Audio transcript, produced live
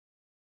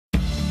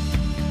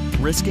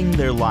risking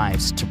their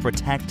lives to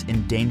protect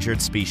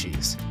endangered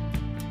species,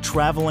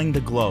 traveling the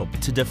globe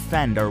to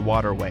defend our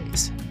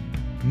waterways,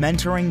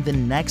 mentoring the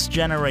next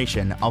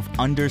generation of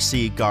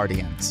undersea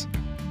guardians,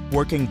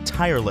 working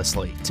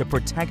tirelessly to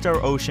protect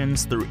our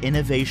oceans through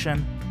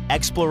innovation,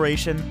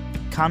 exploration,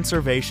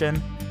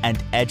 conservation,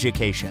 and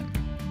education.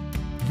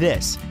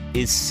 This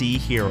is Sea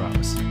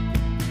Heroes.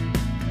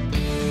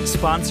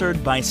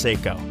 Sponsored by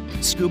Seiko,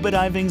 Scuba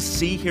Diving's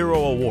Sea Hero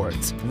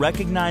Awards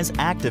recognize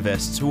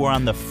activists who are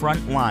on the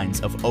front lines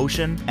of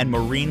ocean and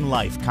marine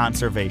life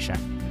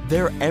conservation.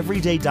 They're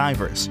everyday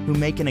divers who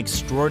make an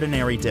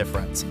extraordinary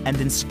difference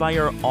and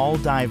inspire all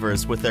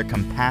divers with their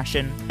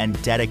compassion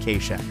and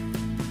dedication.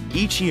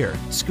 Each year,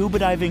 Scuba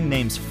Diving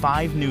names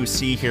 5 new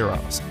Sea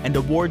Heroes and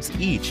awards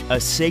each a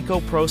Seiko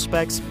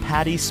Prospex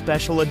PADI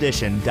Special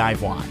Edition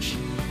dive watch.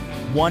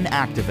 One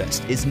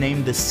activist is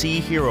named the Sea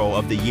Hero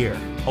of the Year,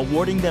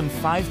 awarding them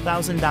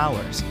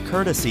 $5,000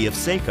 courtesy of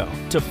Seiko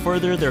to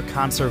further their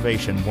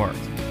conservation work.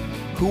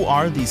 Who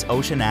are these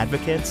ocean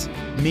advocates?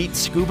 Meet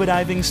Scuba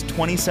Diving's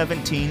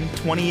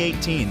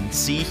 2017-2018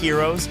 Sea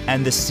Heroes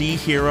and the Sea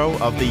Hero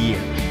of the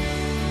Year.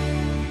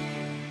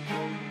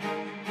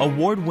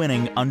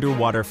 Award-winning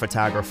underwater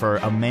photographer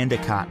Amanda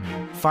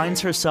Cotton finds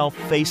herself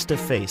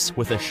face-to-face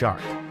with a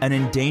shark, an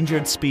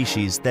endangered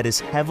species that is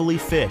heavily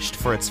fished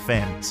for its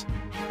fins.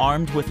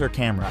 Armed with her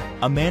camera,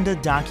 Amanda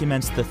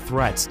documents the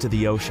threats to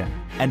the ocean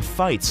and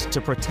fights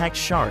to protect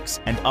sharks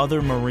and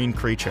other marine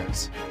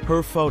creatures.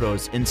 Her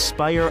photos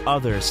inspire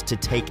others to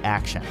take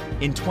action.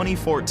 In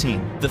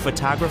 2014, the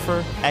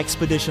photographer,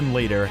 expedition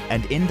leader,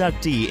 and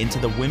inductee into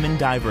the Women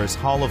Divers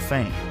Hall of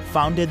Fame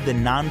founded the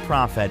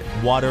nonprofit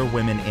Water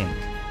Women Inc.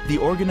 The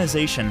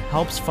organization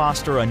helps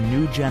foster a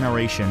new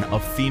generation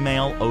of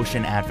female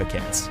ocean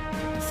advocates.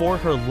 For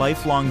her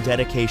lifelong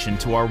dedication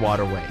to our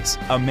waterways,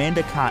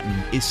 Amanda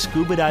Cotton is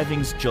Scuba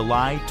Diving's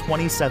July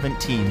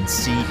 2017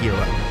 Sea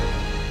Hero.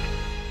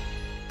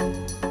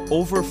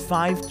 Over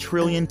 5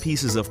 trillion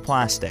pieces of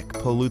plastic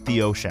pollute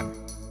the ocean,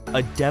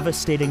 a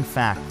devastating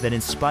fact that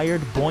inspired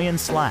Boyan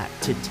Slat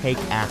to take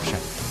action.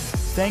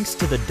 Thanks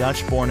to the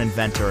Dutch-born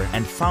inventor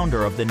and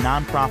founder of the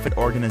nonprofit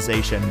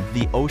organization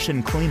The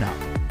Ocean Cleanup,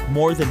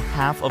 more than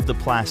half of the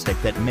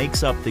plastic that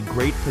makes up the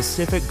Great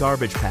Pacific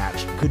Garbage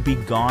Patch could be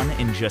gone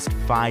in just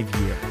 5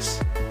 years.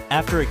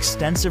 After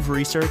extensive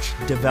research,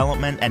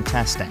 development, and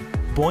testing,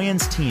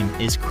 Boyan's team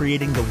is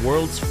creating the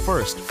world's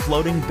first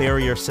floating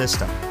barrier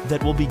system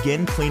that will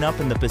begin cleanup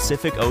in the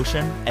Pacific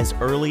Ocean as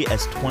early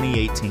as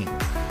 2018.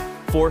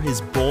 For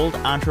his bold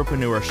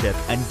entrepreneurship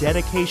and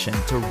dedication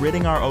to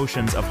ridding our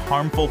oceans of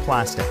harmful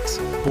plastics,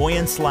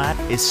 Boyan Slat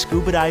is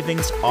Scuba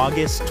Diving's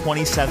August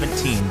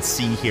 2017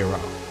 Sea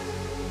Hero.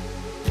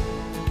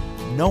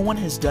 No one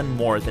has done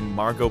more than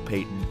Margot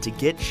Payton to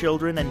get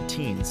children and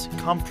teens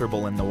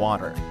comfortable in the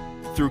water.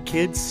 Through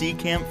Kids Sea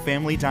Camp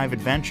Family Dive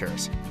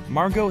Adventures,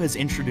 Margot has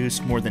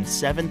introduced more than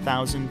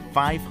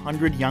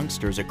 7,500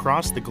 youngsters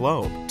across the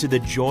globe to the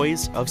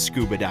joys of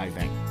scuba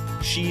diving.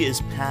 She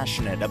is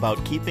passionate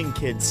about keeping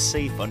kids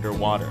safe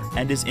underwater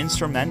and is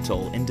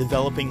instrumental in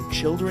developing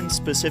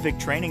children-specific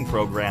training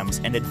programs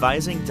and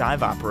advising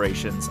dive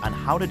operations on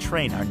how to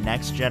train our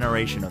next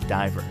generation of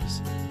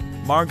divers.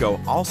 Margot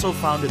also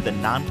founded the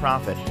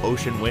nonprofit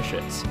Ocean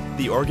Wishes.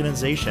 The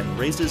organization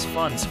raises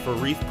funds for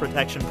reef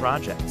protection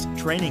projects,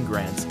 training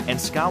grants,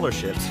 and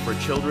scholarships for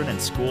children in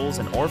schools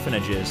and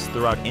orphanages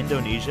throughout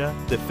Indonesia,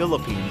 the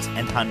Philippines,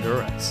 and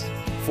Honduras.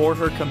 For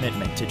her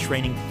commitment to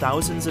training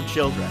thousands of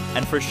children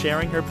and for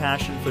sharing her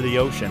passion for the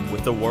ocean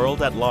with the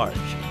world at large,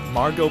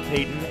 Margot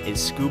Payton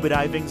is Scuba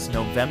Diving's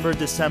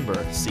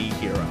November-December Sea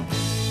Hero.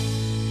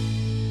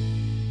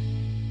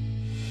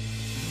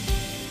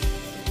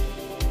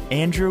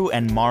 Andrew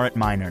and Marit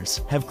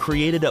miners have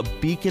created a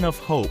beacon of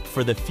hope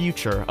for the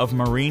future of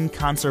marine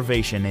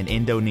conservation in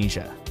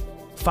Indonesia.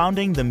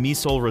 Founding the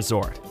Misol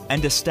Resort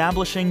and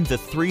establishing the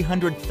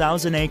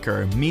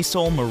 300,000-acre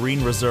Misol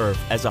Marine Reserve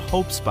as a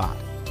hope spot,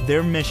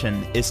 their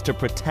mission is to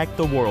protect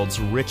the world's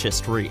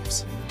richest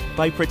reefs.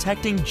 By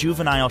protecting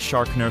juvenile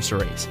shark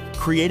nurseries,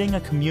 creating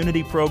a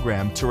community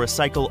program to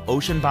recycle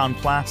ocean-bound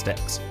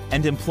plastics,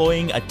 and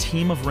employing a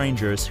team of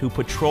rangers who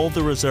patrol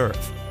the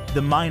reserve,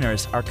 the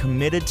miners are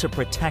committed to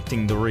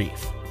protecting the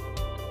reef.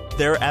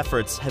 Their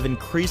efforts have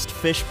increased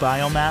fish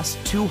biomass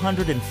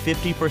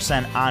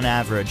 250% on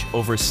average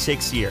over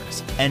 6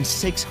 years, and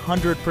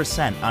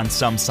 600% on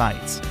some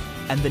sites.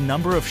 And the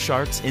number of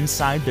sharks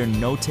inside their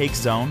no-take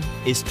zone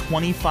is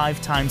 25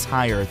 times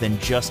higher than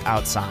just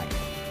outside.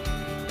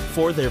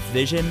 For their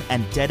vision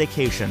and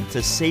dedication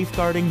to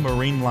safeguarding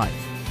marine life,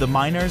 the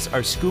miners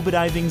are Scuba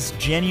Diving's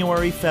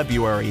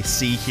January-February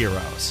Sea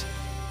Heroes.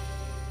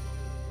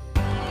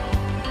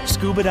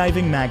 Scuba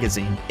Diving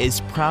Magazine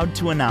is proud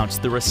to announce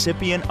the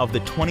recipient of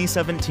the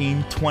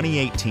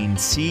 2017-2018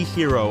 Sea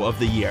Hero of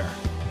the Year,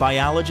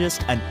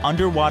 biologist and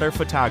underwater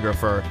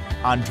photographer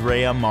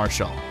Andrea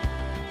Marshall.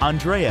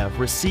 Andrea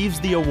receives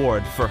the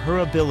award for her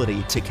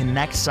ability to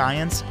connect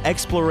science,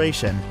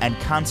 exploration, and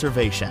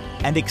conservation,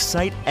 and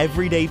excite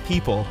everyday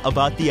people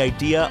about the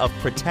idea of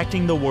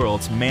protecting the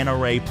world's manta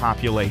ray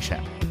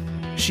population.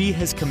 She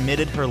has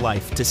committed her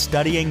life to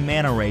studying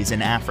manta rays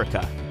in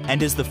Africa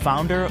and is the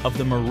founder of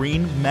the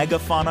Marine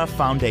Megafauna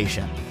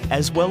Foundation,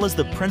 as well as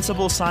the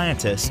principal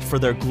scientist for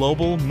their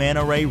global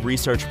manta ray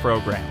research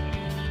program.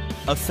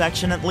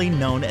 Affectionately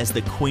known as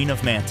the Queen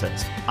of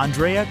Mantas,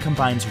 Andrea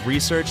combines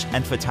research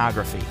and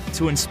photography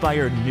to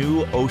inspire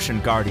new ocean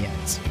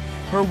guardians.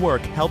 Her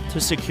work helped to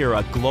secure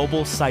a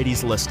global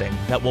CITES listing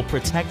that will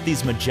protect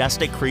these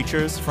majestic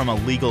creatures from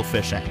illegal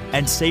fishing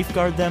and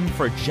safeguard them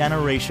for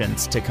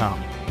generations to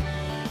come.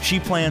 She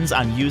plans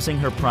on using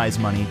her prize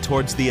money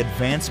towards the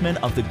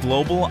advancement of the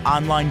global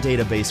online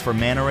database for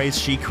manta rays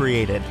she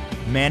created,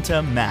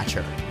 Manta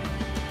Matcher.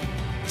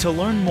 To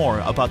learn more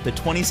about the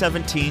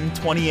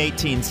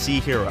 2017-2018 Sea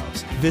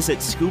Heroes, visit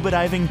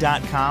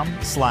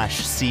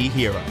scubadiving.com/Sea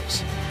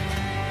Heroes.